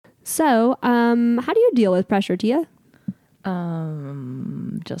So, how do you deal with pressure, Tia?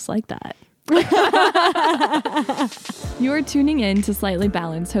 Just like that. You are tuning in to Slightly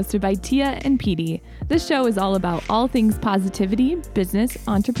Balanced, hosted by Tia and Petey. This show is all about all things positivity, business,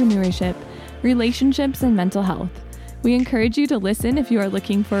 entrepreneurship, relationships, and mental health. We encourage you to listen if you are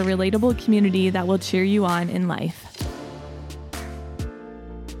looking for a relatable community that will cheer you on in life.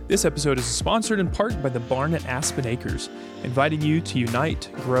 This episode is sponsored in part by the Barn at Aspen Acres, inviting you to unite,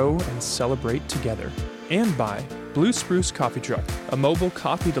 grow, and celebrate together. And by Blue Spruce Coffee Truck, a mobile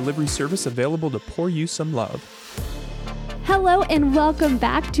coffee delivery service available to pour you some love. Hello and welcome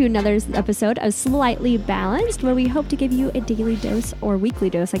back to another episode of Slightly Balanced, where we hope to give you a daily dose, or weekly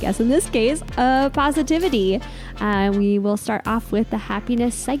dose, I guess in this case, of positivity. We will start off with the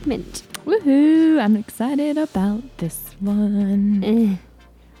happiness segment. Woohoo! I'm excited about this one.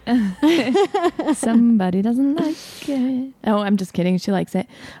 Somebody doesn't like it. Oh, I'm just kidding. She likes it.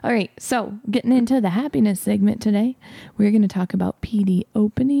 All right. So getting into the happiness segment today, we're going to talk about Petey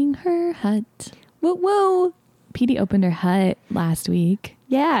opening her hut. Woo woo. Petey opened her hut last week.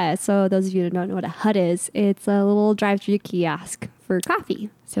 Yeah. So those of you who don't know what a hut is, it's a little drive-through kiosk for coffee.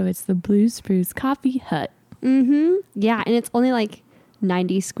 So it's the Blue Spruce Coffee Hut. Mm-hmm. Yeah. And it's only like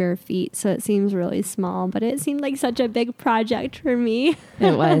 90 square feet, so it seems really small, but it seemed like such a big project for me.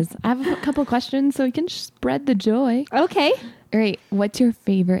 It was. I have a couple questions so we can spread the joy. Okay. All right. What's your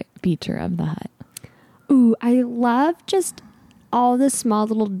favorite feature of the hut? Ooh, I love just all the small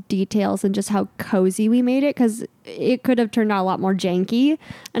little details and just how cozy we made it, because it could have turned out a lot more janky.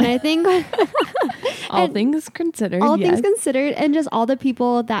 And I think all things considered, things considered, and just all the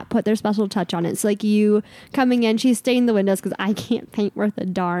people that put their special touch on it. So like you coming in, she's stained the windows because I can't paint worth a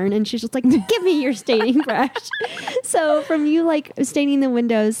darn, and she's just like, give me your staining brush. So from you like staining the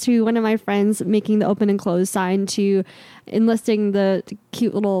windows, to one of my friends making the open and close sign, to enlisting the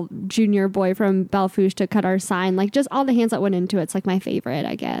cute little junior boy from Belfouche to cut our sign, like just all the hands that went into it. It's like my favorite,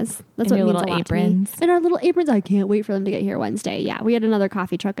 I guess. That's and what your means little a lot aprons. to me. And our little aprons. I can't wait for them to get here Wednesday. Yeah, we had another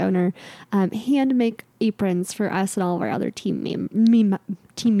coffee truck owner hand make aprons for us and all of our other team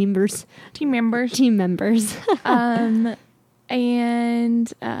members.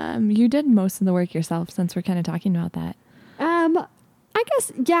 And you did most of the work yourself, since we're kind of talking about that. I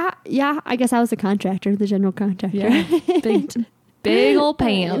guess, yeah. I guess I was the contractor, the general contractor. Yeah. Big old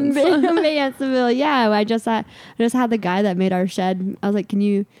pants. Big pants. Yeah, I just had the guy that made our shed. I was like, can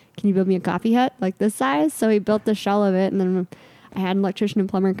you build me a coffee hut like this size? So he built the shell of it, and then I had an electrician and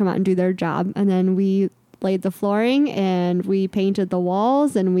plumber come out and do their job. And then we laid the flooring, and we painted the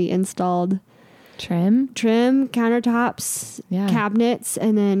walls, and we installed trim, countertops, cabinets,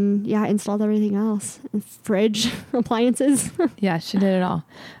 and then installed everything else. Fridge, appliances. Yeah, she did it all.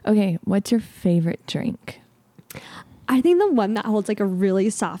 Okay, what's your favorite drink? I think the one that holds like a really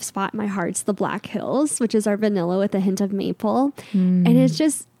soft spot in my heart's the Black Hills, which is our vanilla with a hint of maple. And it's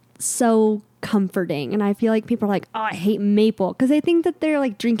just so comforting. And I feel like people are like, oh, I hate maple, because they think that they're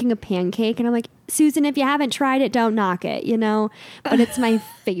like drinking a pancake. And I'm like, Susan, if you haven't tried it, don't knock it, but it's my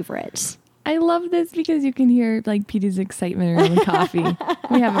favorite. I love this because you can hear like Petey's excitement around the coffee.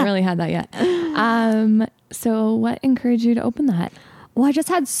 We haven't really had that yet. So what encouraged you to open the hut? Well, I just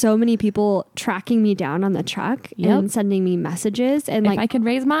had so many people tracking me down on the truck and sending me messages. And if I could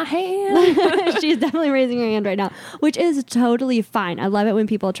raise my hand. She's definitely raising her hand right now, which is totally fine. I love it when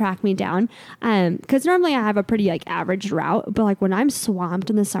people track me down. Because normally I have a pretty like average route, but like when I'm swamped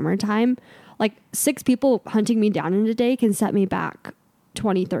in the summertime, like 6 people hunting me down in a day can set me back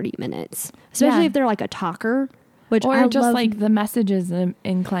 20, 30 minutes, especially if they're like a talker. Or I just love, like the messages, the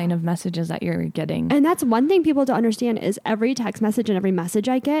incline of messages that you're getting. And that's one thing people don't understand is every text message and every message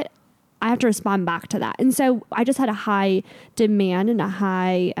I get, I have to respond back to that. And so I just had a high demand and a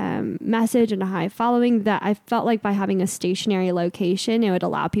high message and a high following, that I felt like by having a stationary location, it would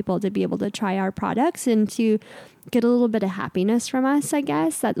allow people to be able to try our products and to get a little bit of happiness from us, I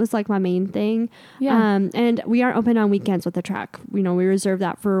guess. That was like my main thing. Yeah. And we aren't open on weekends with the truck. We reserve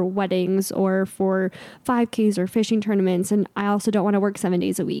that for weddings or for 5Ks or fishing tournaments. And I also don't want to work 7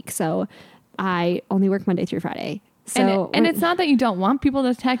 days a week. So I only work Monday through Friday. So, and it's not that you don't want people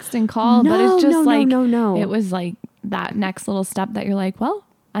to text and call, but it's just no. It was like that next little step that you're like, well,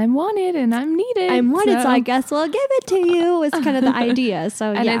 I'm wanted and I'm needed. I'm wanted, so I guess we'll give it to you. It's kind of the idea.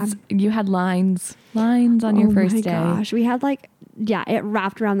 So and you had lines on your first day. Oh my gosh, we had it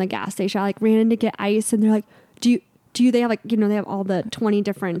wrapped around the gas station. I ran in to get ice, and they're like, they have like, they have all the 20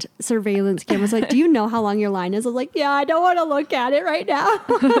 different surveillance cameras. Like, do you know how long your line is? I was like, yeah, I don't want to look at it right now.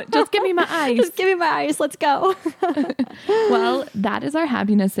 Just give me my ice. Just give me my ice. Let's go. Well, that is our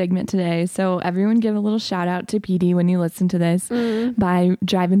happiness segment today. So everyone give a little shout out to PD when you listen to this by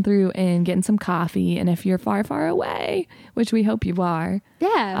driving through and getting some coffee. And if you're far, far away, which we hope you are,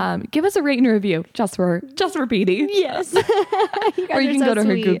 give us a rate and a review just for PD. Yes. Or you can go to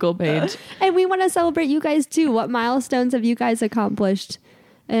her Google page. And we want to celebrate you guys too. What milestones have you guys accomplished?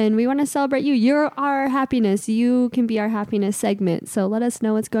 And we want to celebrate you. You're our happiness. You can be our happiness segment. So let us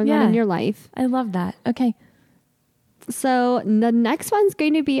know what's going on in your life. I love that. Okay. So the next one's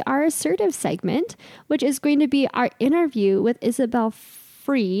going to be our assertive segment, which is going to be our interview with Isabel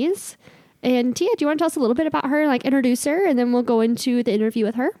Fries. And Tia, do you want to tell us a little bit about her, like introduce her, and then we'll go into the interview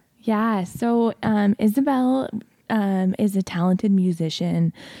with her? Yeah. So Isabel is a talented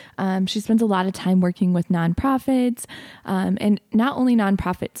musician. She spends a lot of time working with nonprofits, and not only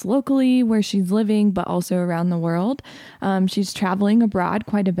nonprofits locally where she's living, but also around the world. She's traveling abroad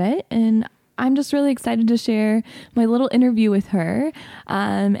quite a bit, and I'm just really excited to share my little interview with her.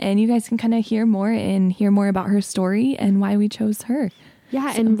 And you guys can kind of hear more about her story and why we chose her.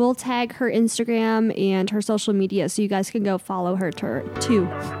 Yeah, and we'll tag her Instagram and her social media so you guys can go follow her too.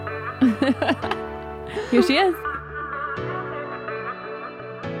 Here she is.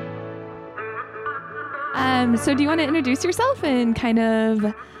 So do you want to introduce yourself and kind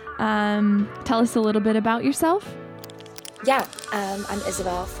of tell us a little bit about yourself? Yeah, I'm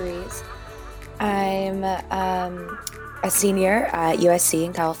Isabel Fries. I'm a senior at USC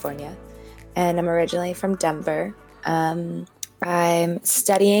in California, and I'm originally from Denver. I'm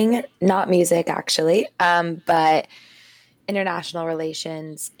studying, not music actually, but international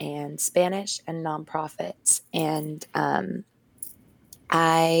relations and Spanish and nonprofits. And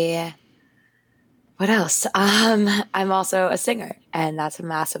what else? I'm also a singer, and that's a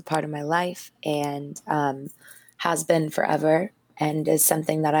massive part of my life, and has been forever, and is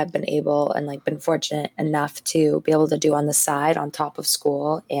something that I've been able and been fortunate enough to be able to do on the side on top of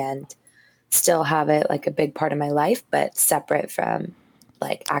school and still have it like a big part of my life, but separate from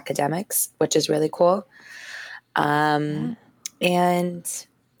academics, which is really cool. And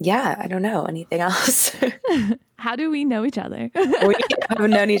yeah, I don't know anything else. How do we know each other? We have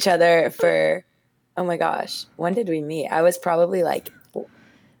known each other for, oh my gosh, when did we meet? I was probably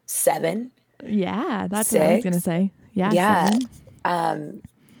 7. Yeah, that's 6. what I was going to say. Yeah. 7.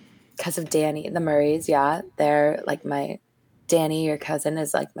 Because of Danny, the Murrays. Yeah. They're Danny, your cousin,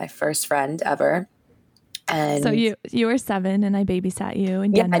 is my first friend ever. And so you were 7 and I babysat you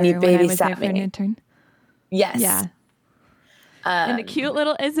in Denver and you when I was there me. for an intern. Yes. Yeah. And the cute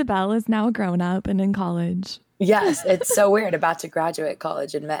little Isabel is now grown up and in college. Yes, it's so weird. About to graduate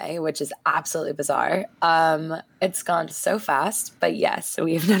college in May, which is absolutely bizarre. It's gone so fast, but yes,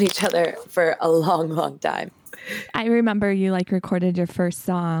 we've known each other for a long, long time. I remember you recorded your first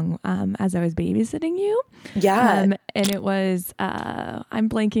song as I was babysitting you. Yeah. And it was, I'm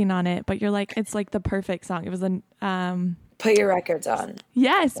blanking on it, but you're it's the perfect song. It was Put Your Records On.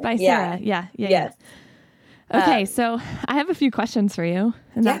 Yes, by Sarah. Yeah. Yes. Okay, so I have a few questions for you,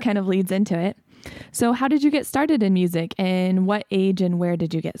 and that kind of leads into it. So how did you get started in music, and what age and where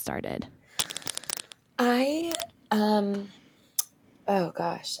did you get started? I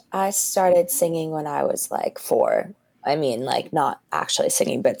started singing when I was 4. I mean, not actually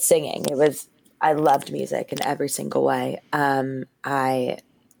singing, but singing. I loved music in every single way. The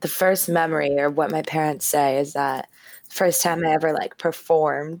first memory, or what my parents say, is that the first time I ever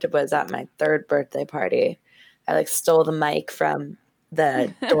performed was at my 3rd birthday party. I stole the mic from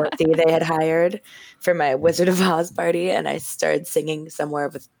the Dorothy they had hired for my Wizard of Oz party, and I started singing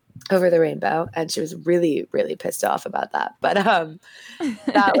Somewhere Over the Rainbow, and she was really, really pissed off about that. But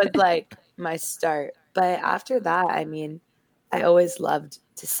that was my start. But after that, I mean, I always loved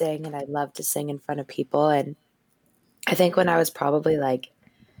to sing, and I loved to sing in front of people. And I think when I was probably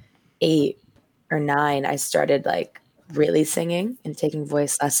 8 or 9, I started really singing and taking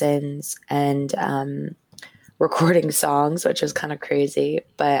voice lessons and recording songs, which was kind of crazy,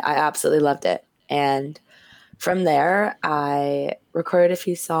 but I absolutely loved it. And from there, I recorded a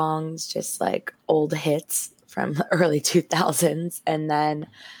few songs, just old hits from the early 2000s. And then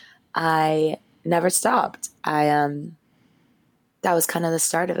I never stopped. That was kind of the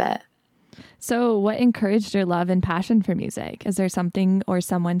start of it. So what encouraged your love and passion for music? Is there something or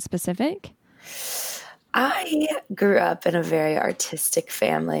someone specific? I grew up in a very artistic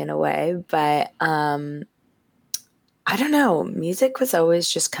family in a way, but I don't know. Music was always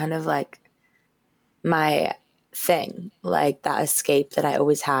just kind of my thing, that escape that I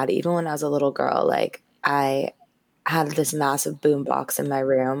always had. Even when I was a little girl, I had this massive boom box in my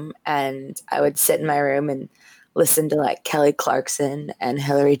room, and I would sit in my room and listen to like Kelly Clarkson and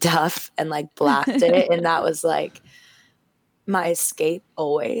Hilary Duff and like blast it. And that was like my escape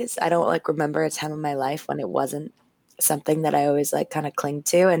always. I don't like remember a time in my life when it wasn't something that I always like kind of cling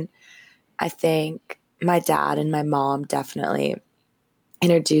to. And I think my dad and my mom definitely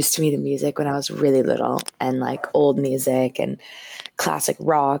introduced me to music when I was really little, and like old music and classic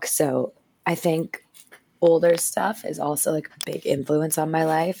rock. So I think older stuff is also like a big influence on my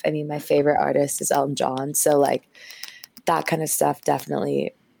life. I mean, my favorite artist is Elton John. So like that kind of stuff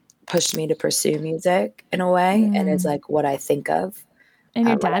definitely pushed me to pursue music in a way, and is like what I think of. And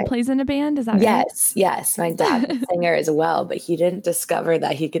your dad plays in a band, is that right? Yes. My dad's a singer as well, but he didn't discover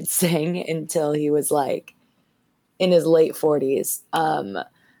that he could sing until he was like in his late 40s.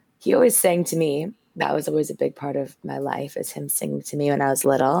 He always sang to me. That was always a big part of my life, is him singing to me when I was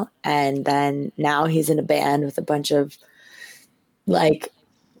little. And then now he's in a band with a bunch of like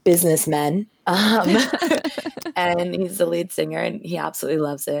businessmen. And he's the lead singer, and he absolutely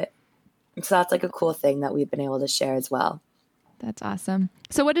loves it. So that's like a cool thing that we've been able to share as well. That's awesome.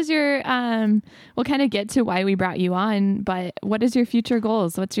 So what is your, we'll kind of get to why we brought you on, but what is your future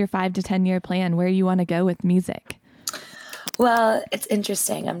goals? What's your 5 to 10 year plan? Where you want to go with music? Well, it's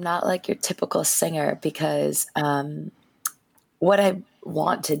interesting. I'm not like your typical singer, because what I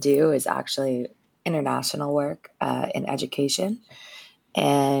want to do is actually international work in education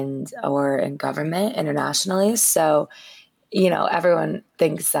or in government internationally. So, everyone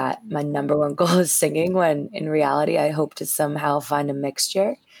thinks that my number one goal is singing, when in reality, I hope to somehow find a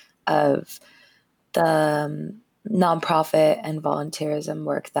mixture of the nonprofit and volunteerism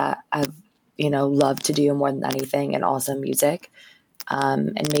work that I've, loved to do more than anything, and also music,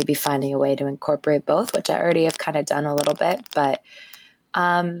 and maybe finding a way to incorporate both, which I already have kind of done a little bit. But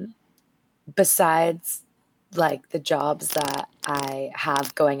besides like the jobs that I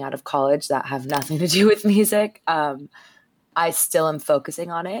have going out of college that have nothing to do with music, I still am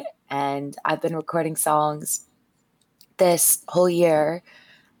focusing on it. And I've been recording songs this whole year,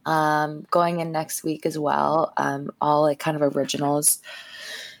 going in next week as well, all like kind of originals,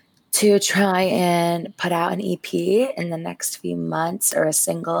 to try and put out an EP in the next few months, or a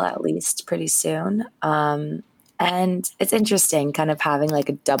single at least pretty soon. And it's interesting kind of having like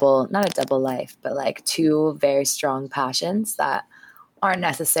not a double life, but like two very strong passions that aren't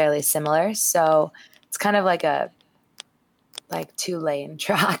necessarily similar. So it's kind of like a 2-lane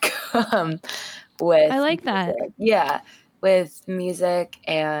track with, I like that. Yeah, with music,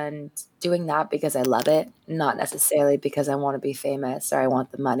 and doing that because I love it, not necessarily because I want to be famous or I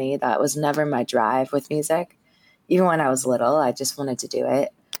want the money. That was never my drive with music. Even when I was little, I just wanted to do it.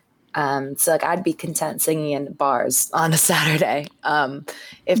 So like I'd be content singing in bars on a Saturday,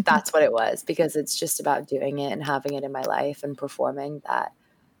 if that's what it was, because it's just about doing it and having it in my life and performing. That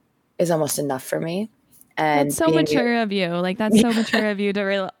is almost enough for me. And that's so mature of you. Like, that's so mature of you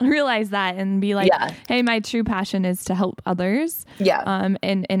to realize that and be like, hey, my true passion is to help others.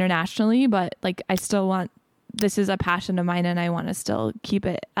 And internationally, but like, I still want, this is a passion of mine, and I want to still keep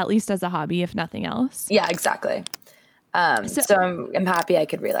it at least as a hobby, if nothing else. Yeah, exactly. So I'm happy I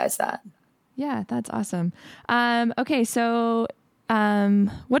could realize that. Yeah, that's awesome. Okay. So,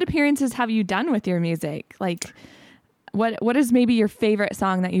 what appearances have you done with your music? Like, what is maybe your favorite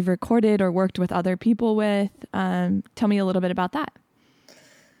song that you've recorded or worked with other people with? Tell me a little bit about that.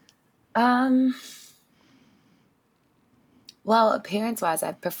 Well, appearance-wise,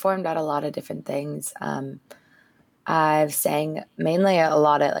 I've performed at a lot of different things. I've sang mainly a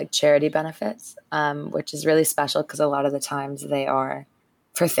lot at like charity benefits, which is really special because a lot of the times they are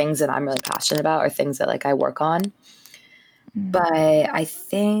for things that I'm really passionate about or things that like I work on. But I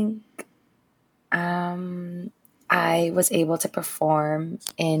think I was able to perform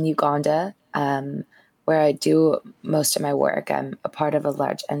in Uganda, where I do most of my work. I'm a part of a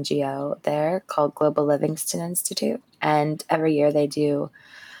large NGO there called Global Livingston Institute. And every year they do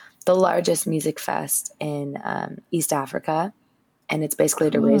the largest music fest in East Africa. And it's basically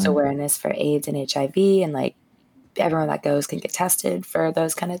to raise awareness for AIDS and HIV, and like everyone that goes can get tested for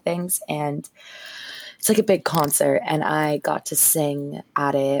those kind of things. And it's like a big concert. And I got to sing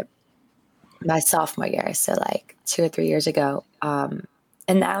at it my sophomore year, so like 2 or 3 years ago. And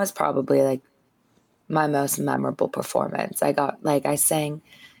that was probably like my most memorable performance. I sang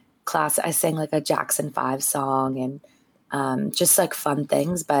like a Jackson 5 song, and just like fun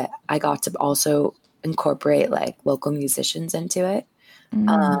things, but I got to also incorporate like local musicians into it,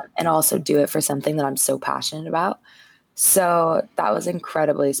 and also do it for something that I'm so passionate about. So that was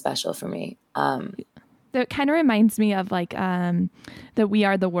incredibly special for me. That kind of reminds me of like the We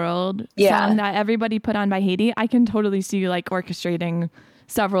Are the World song that everybody put on by Haiti. I can totally see you like orchestrating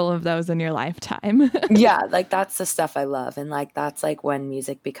several of those in your lifetime. Yeah, like that's the stuff I love. And like that's like when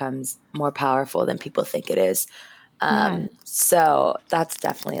music becomes more powerful than people think it is. So that's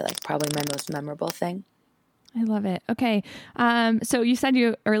definitely like probably my most memorable thing. I love it. Okay. So you said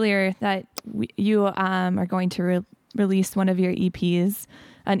earlier that you are going to release one of your EPs,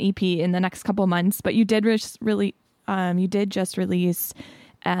 an EP in the next couple months, but you did just release a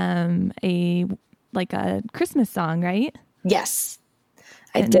Christmas song, right? Yes,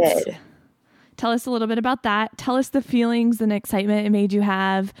 I did. Tell us a little bit about that. Tell us the feelings and excitement it made you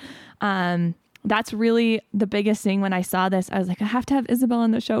have. That's really the biggest thing. When I saw this, I was like, I have to have Isabel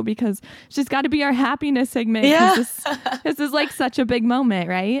on the show because she's got to be our happiness segment. Yeah. This is like such a big moment,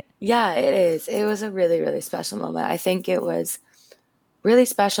 right? Yeah, it is. It was a really, really special moment. I think it was really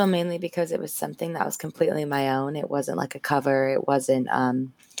special mainly because it was something that was completely my own. It wasn't like a cover. It wasn't, I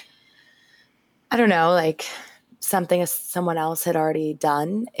don't know, like something someone else had already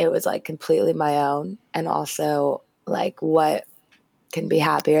done. It was like completely my own. And also like what can be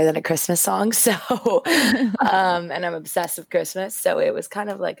happier than a Christmas song. So, and I'm obsessed with Christmas. So it was kind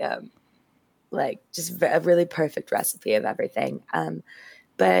of like just a really perfect recipe of everything.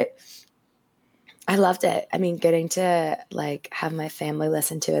 But I loved it. I mean, getting to like have my family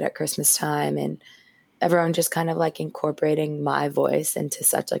listen to it at Christmas time and everyone just kind of like incorporating my voice into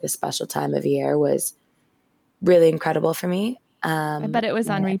such like a special time of year was really incredible for me. I bet it was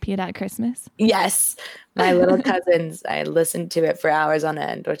on repeat at Christmas. Yes. My little cousins, I listened to it for hours on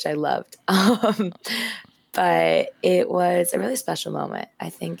end, which I loved. But it was a really special moment. I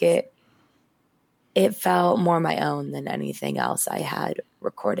think it felt more my own than anything else I had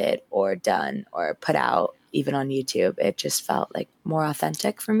recorded or done or put out, even on YouTube. It just felt like more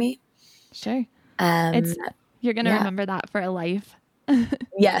authentic for me. Sure. You're going to remember that for a life.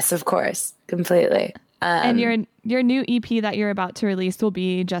 Yes, of course. Completely. And your new EP that you're about to release will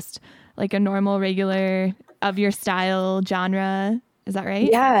be just like a normal, regular of your style genre. Is that right?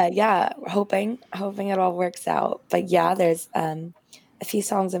 Yeah. We're hoping it all works out. But yeah, there's a few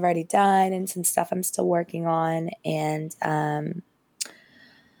songs I've already done and some stuff I'm still working on. And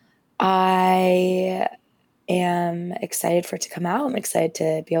I am excited for it to come out. I'm excited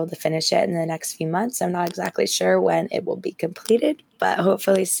to be able to finish it in the next few months. I'm not exactly sure when it will be completed, but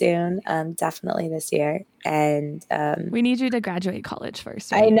hopefully soon, definitely this year. And we need you to graduate college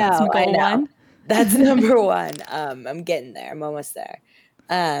first. Right? I know. One. That's number one. I'm getting there. I'm almost there.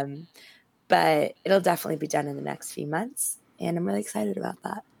 But it'll definitely be done in the next few months. And I'm really excited about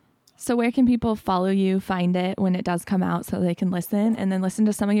that. So where can people follow you, find it when it does come out so they can listen and then listen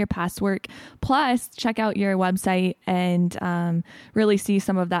to some of your past work, plus check out your website and really see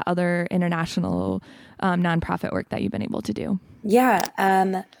some of that other international nonprofit work that you've been able to do? Yeah.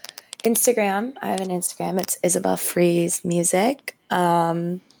 Instagram. I have an Instagram. It's Isabel Freeze Music.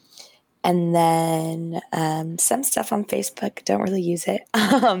 And then some stuff on Facebook. Don't really use it.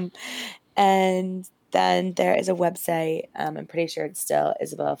 And then there is a website. I'm pretty sure it's still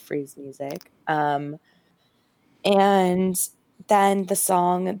Isabel Freeze Music. And then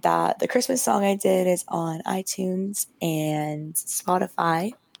the Christmas song I did is on iTunes and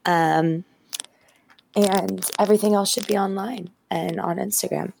Spotify. And everything else should be online and on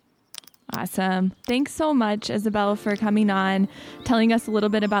Instagram. Awesome. Thanks so much, Isabel, for coming on, telling us a little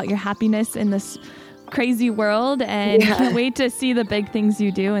bit about your happiness in this crazy world, and can't wait to see the big things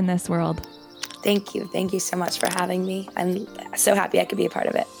you do in this world. Thank you. Thank you so much for having me. I'm so happy I could be a part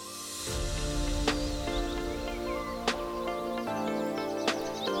of it.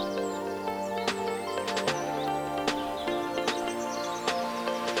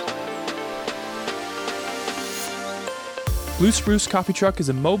 Blue Spruce Coffee Truck is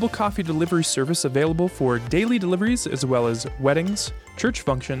a mobile coffee delivery service available for daily deliveries as well as weddings, church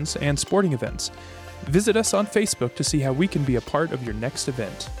functions, and sporting events. Visit us on Facebook to see how we can be a part of your next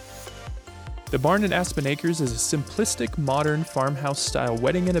event. The Barn at Aspen Acres is a simplistic, modern, farmhouse-style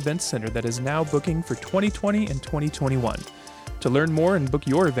wedding and event center that is now booking for 2020 and 2021. To learn more and book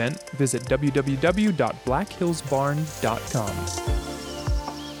your event, visit www.blackhillsbarn.com.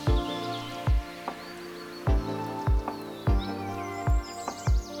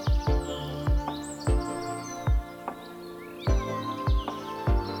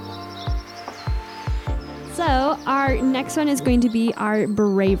 So our next one is going to be our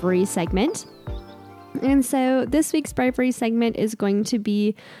bravery segment. And so this week's bravery segment is going to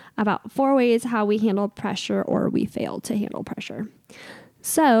be about 4 ways how we handle pressure or we fail to handle pressure.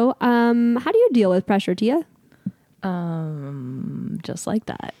 So how do you deal with pressure, Tia? Just like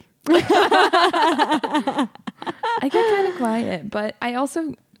that. I get kind of quiet, but I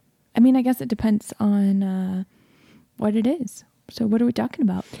guess it depends on what it is. So what are we talking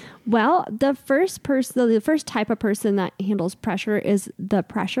about? Well, the first type of person that handles pressure is the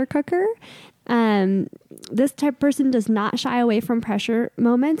pressure cooker. This type of person does not shy away from pressure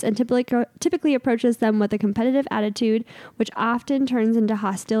moments and typically approaches them with a competitive attitude, which often turns into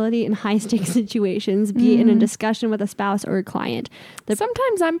hostility in high-stakes situations, be it in a discussion with a spouse or a client.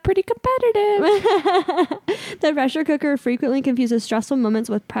 Sometimes I'm pretty competitive. The pressure cooker frequently confuses stressful moments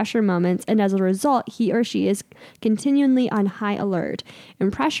with pressure moments, and as a result, he or she is continually on high alert.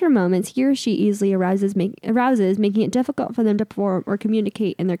 In pressure moments, he or she easily arouses, making it difficult for them to perform or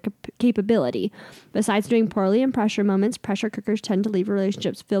communicate in their capability. Besides doing poorly in pressure moments, pressure cookers tend to leave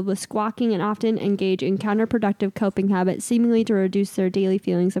relationships filled with squawking and often engage in counterproductive coping habits, seemingly to reduce their daily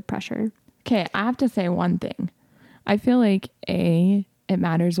feelings of pressure. Okay, I have to say one thing. I feel like A, it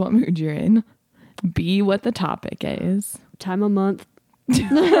matters what mood you're in. B, what the topic is. Time of month.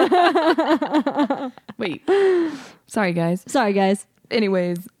 Wait. Sorry, guys.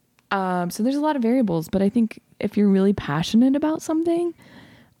 Anyways, so there's a lot of variables, but I think if you're really passionate about something,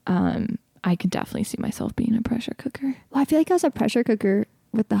 I could definitely see myself being a pressure cooker. Well, I feel like I was a pressure cooker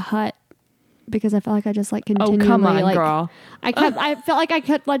with the hut because I felt like I just like continually. Oh, come on, girl. I felt like I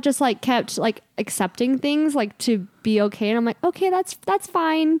kept accepting things like to be okay, and I'm like, okay, that's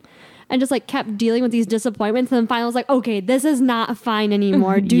fine, and just like kept dealing with these disappointments, and then finally I was like, okay, this is not fine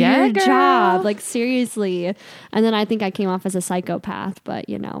anymore. Do Yeah, your girl. job, like seriously. And then I think I came off as a psychopath, but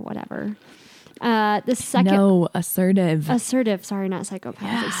whatever. The second. No, assertive. Sorry, not psychopath.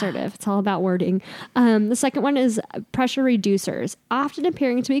 Yeah. Assertive. It's all about wording. The second one is pressure reducers. Often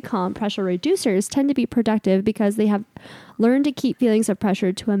appearing to be calm, pressure reducers tend to be productive because they have learned to keep feelings of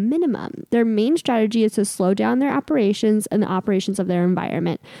pressure to a minimum. Their main strategy is to slow down their operations and the operations of their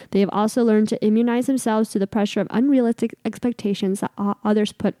environment. They have also learned to immunize themselves to the pressure of unrealistic expectations that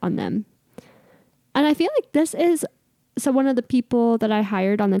others put on them. And I feel like this is... So one of the people that I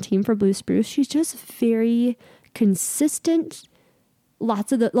hired on the team for Blue Spruce, she's just very consistent.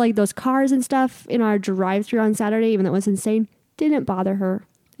 Lots of those cars and stuff in our drive-thru on Saturday, even though it was insane, didn't bother her.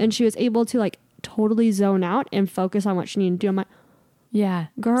 And she was able to totally zone out and focus on what she needed to do. I'm like, yeah,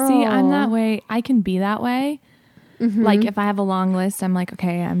 girl. See, I'm that way. I can be that way. Mm-hmm. Like if I have a long list, I'm like,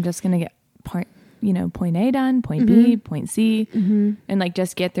 okay, I'm just going to get point A done, point B, point C, and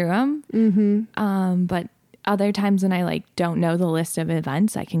just get through them. Mm-hmm. But other times when I don't know the list of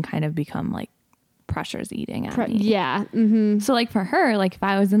events, I can kind of become pressure's eating at me. Yeah. Mm-hmm. So for her, if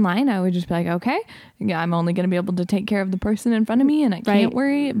I was in line, I would just be like, okay, yeah, I'm only going to be able to take care of the person in front of me and I can't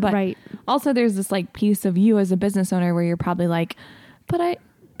worry. But also there's this piece of you as a business owner where you're probably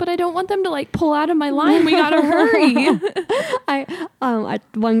but I don't want them to pull out of my line. We gotta hurry.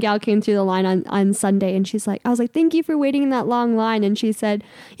 One gal came through the line on Sunday and she's like, I was like, thank you for waiting in that long line. And she said,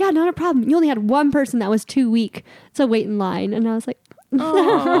 yeah, not a problem. You only had one person that was too weak to wait in line. And I was like,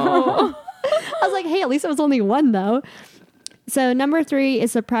 oh. I was like, hey, at least it was only one though. So number 3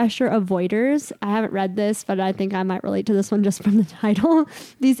 is the pressure avoiders. I haven't read this, but I think I might relate to this one just from the title.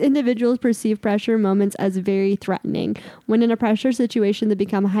 These individuals perceive pressure moments as very threatening. When in a pressure situation, they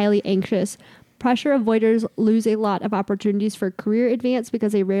become highly anxious. Pressure avoiders lose a lot of opportunities for career advance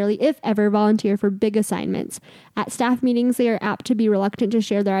because they rarely, if ever, volunteer for big assignments. At staff meetings, they are apt to be reluctant to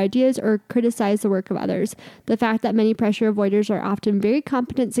share their ideas or criticize the work of others. The fact that many pressure avoiders are often very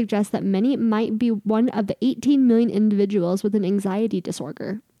competent suggests that many might be one of the 18 million individuals with an anxiety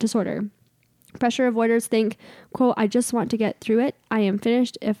disorder. Pressure avoiders think, quote, I just want to get through it. I am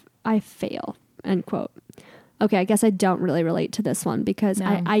finished if I fail, end quote. Okay, I guess I don't really relate to this one because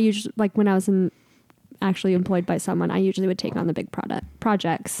I usually, when I was actually employed by someone, I usually would take on the big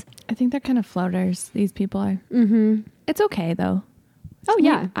projects. I think they're kind of floaters, these people are. Mm-hmm. It's okay, though. Oh,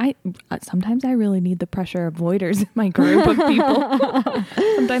 yeah. Sometimes I really need the pressure avoiders in my group of people.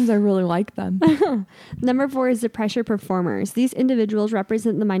 Sometimes I really like them. Number 4 is the pressure performers. These individuals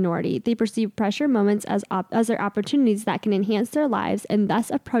represent the minority. They perceive pressure moments as their opportunities that can enhance their lives and thus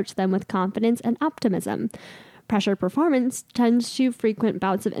approach them with confidence and optimism. Pressure performance tends to frequent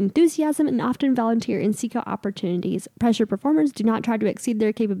bouts of enthusiasm and often volunteer and seek out opportunities. Pressure performers do not try to exceed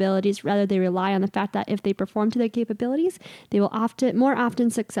their capabilities. Rather, they rely on the fact that if they perform to their capabilities, they will more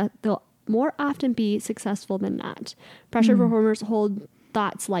often be successful than not. Pressure performers hold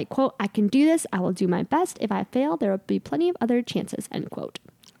thoughts like, quote, I can do this. I will do my best. If I fail, there will be plenty of other chances, end quote.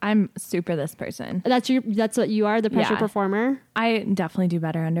 I'm super this person. That's what you are, the pressure performer? I definitely do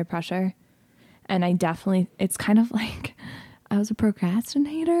better under pressure. And it's kind of like I was a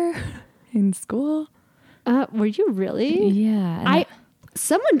procrastinator in school. Were you really? Yeah.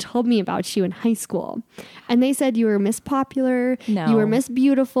 Someone told me about you in high school, and they said you were Miss Popular, No. you were Miss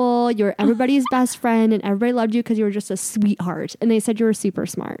Beautiful, you were everybody's best friend, and everybody loved you because you were just a sweetheart. And they said you were super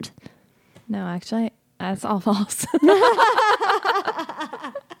smart. No, actually, that's all false.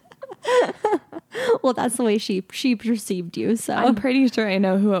 Well, that's the way she perceived you. So I'm pretty sure I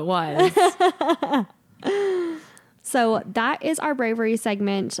know who it was. So that is our bravery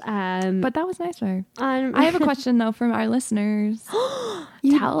segment. But that was nice for her. I I have a question, though, from our listeners.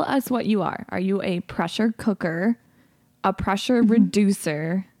 Tell us what you are. Are you a pressure cooker, a pressure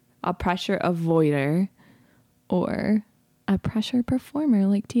reducer, a pressure avoider, or a pressure performer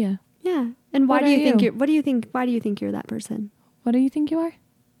like Tia? Yeah. And why What do you are think you? why do you think you're that person? What do you think you are?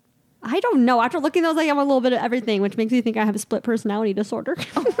 I don't know. After looking, I was like, I'm a little bit of everything, which makes me think I have a split personality disorder.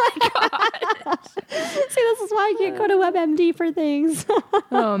 Oh my God. See, this is why I can't go to WebMD for things.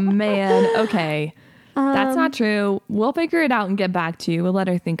 Oh, man. Okay. That's not true. We'll figure it out and get back to you. We'll let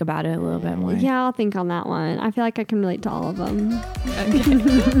her think about it a little bit more. Yeah, I'll think on that one. I feel like I can relate to all of them.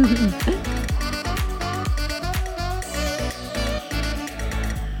 Okay.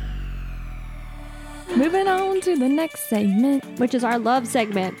 Moving on to the next segment. Which is our love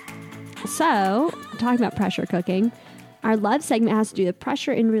segment. So, talking about pressure cooking, our love segment has to do with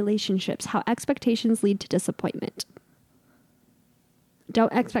pressure in relationships, how expectations lead to disappointment.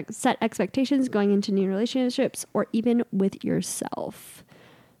 Don't set expectations going into new relationships or even with yourself.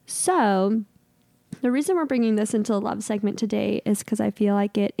 So, the reason we're bringing this into the love segment today is because I feel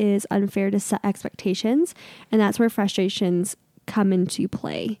like it is unfair to set expectations, and that's where frustrations come into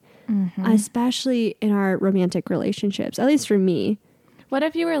play, especially in our romantic relationships, at least for me. What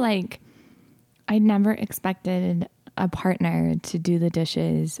if you were like, I never expected a partner to do the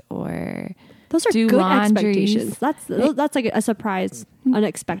dishes or Those are do good laundries. expectations. That's like a surprise,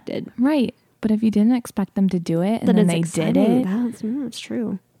 unexpected. Right. But if you didn't expect them to do it and then they did it, That's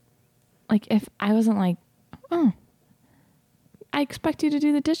true. like if I wasn't like, oh, I expect you to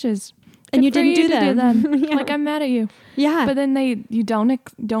do the dishes. And Good you for didn't do to them. Yeah. Like I'm mad at you. Yeah. But then you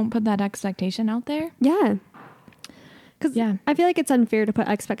don't put that expectation out there. Yeah. Because Yeah. I feel like it's unfair to put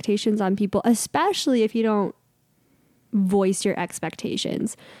expectations on people, especially if you don't voice your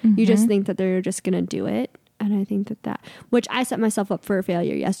expectations. You just think that they're just going to do it. And I think which I set myself up for a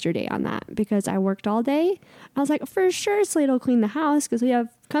failure yesterday on that because I worked all day. I was like, for sure, Slade will clean the house because we have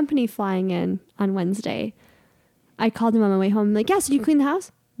company flying in on Wednesday. I called him on my way home. I'm like, yeah, so you clean the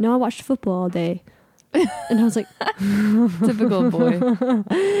house? No, I watched football all day. And I was like, Typical boy.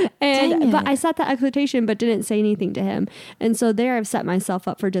 but I set that expectation, but didn't say anything to him. And so there I've set myself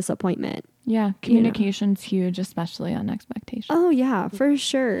up for disappointment. Yeah. Communication's huge, especially on expectations. Oh yeah, for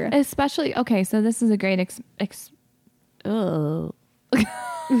sure. Especially, okay, so this is a great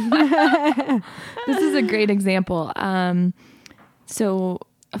this is a great example. So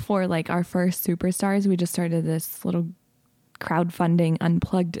for like our first Superstars, we just started this little crowdfunding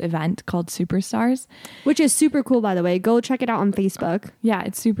unplugged event called Superstars. Which is super cool, by the way. Go check it out on Facebook. Yeah,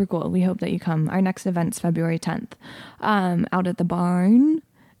 it's super cool. We hope that you come. Our next event's February 10th, out at the barn.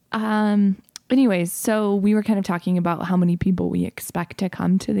 Anyways, so we were kind of talking about how many people we expect to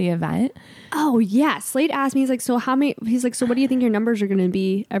come to the event. Oh yeah. Slade asked me, he's like, so what do you think your numbers are going to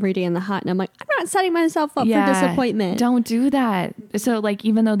be every day in the hut? And I'm like, I'm not setting myself up for disappointment. Don't do that. So like,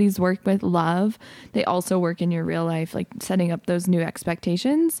 even though these work with love, they also work in your real life, like setting up those new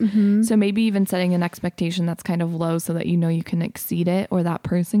expectations. So maybe even setting an expectation that's kind of low so that you know you can exceed it or that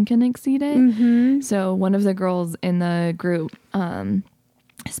person can exceed it. So one of the girls in the group,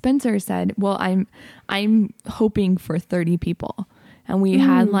 Spencer said, well, I'm hoping for 30 people, and we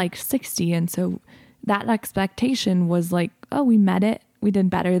had like 60. And so that expectation was like, oh, we met it. We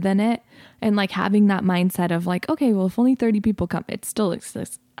did better than it. And like having that mindset of like, okay, well, if only 30 people come, it's still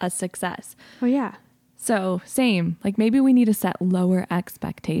a success. Oh yeah. So same, like maybe we need to set lower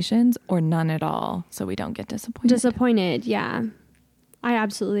expectations or none at all so we don't get disappointed. Yeah. I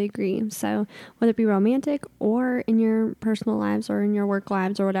absolutely agree. So whether it be romantic or in your personal lives or in your work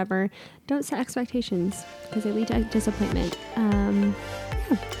lives or whatever, don't set expectations because they lead to disappointment. Yeah,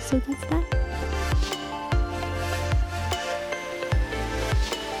 so that's that.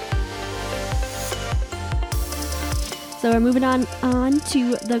 So we're moving on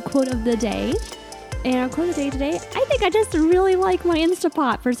to the quote of the day. And our quote of the day today, I think I just really like my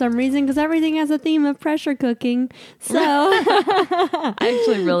Instapot for some reason because everything has a theme of pressure cooking. So I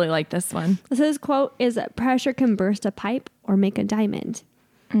actually really like this one. So this quote is, pressure can burst a pipe or make a diamond.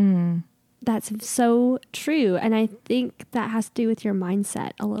 That's so true. And I think that has to do with your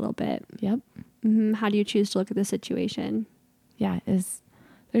mindset a little bit. Yep. How do you choose to look at the situation? Yeah. Is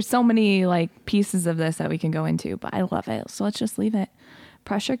There's so many like pieces of this that we can go into, but I love it. So let's just leave it.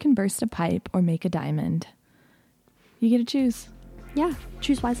 Pressure can burst a pipe or make a diamond. You get to choose. Yeah,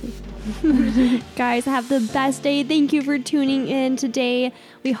 choose wisely. Guys, have the best day. Thank you for tuning in today.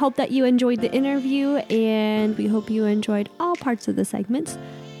 We hope that you enjoyed the interview, and we hope you enjoyed all parts of the segments.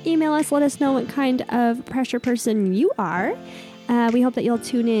 Email us, let us know what kind of pressure person you are. We hope that you'll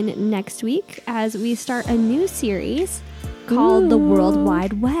tune in next week as we start a new series called The World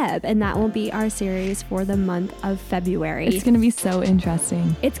Wide Web, and that will be our series for the month of February. It's going to be so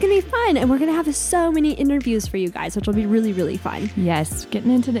interesting. It's going to be fun, and we're going to have so many interviews for you guys, which will be really, really fun. Yes,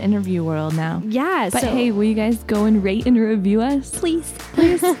 getting into the interview world now. Yeah. But hey, will you guys go and rate and review us? Please.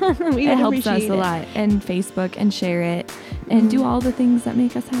 It helps us a lot. And Facebook, and share it, and do all the things that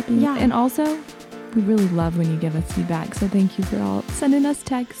make us happy. Yeah. And also, we really love when you give us feedback. So thank you for all sending us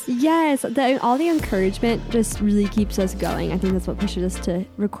texts. Yes, all the encouragement just really keeps us going. I think that's what pushes us to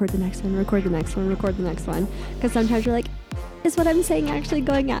record the next one, record the next one, record the next one. Because sometimes you're like, is what I'm saying actually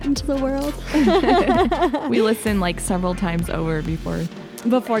going out into the world? We listen like several times over before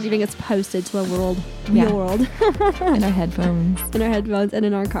it even gets posted to the world. Yeah. The world. In our headphones. In our headphones and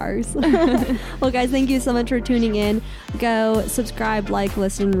in our cars. Well, guys, thank you so much for tuning in. Go subscribe, like,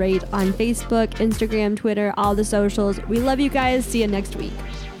 listen, rate on Facebook, Instagram, Twitter, all the socials. We love you guys. See you next week.